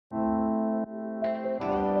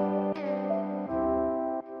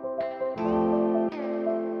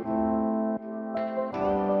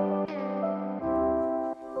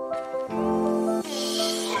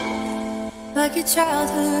like your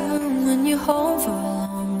childhood room when you're home for a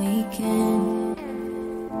long weekend.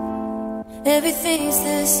 Everything's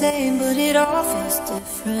the same, but it all feels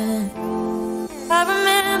different. I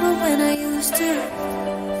remember when I used to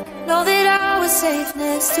know that I was safe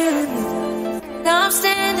next to you. Now I'm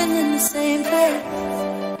standing in the same place,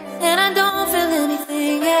 and I don't feel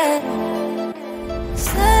anything yet.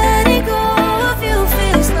 Letting go of you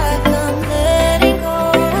feels like I'm letting go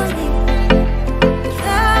of me.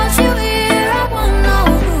 Without you here, I won't know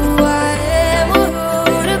who I am or who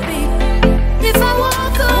to be. If I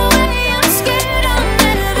walk away, I'm scared I'll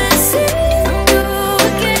never see you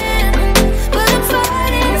again. But I'm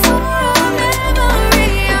fighting for a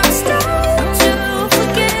memory I'm stuck to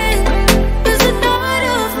forget. 'Cause the thought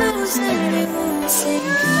of losing you is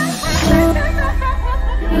sinking.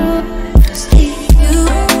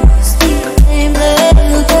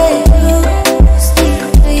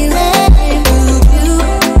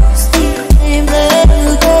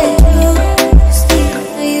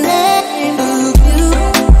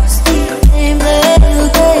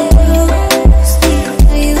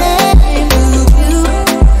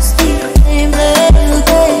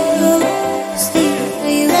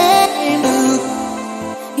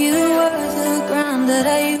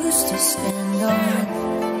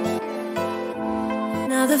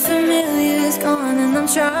 Now the familiar's gone and I'm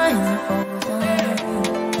trying to hold on.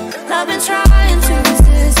 I've been trying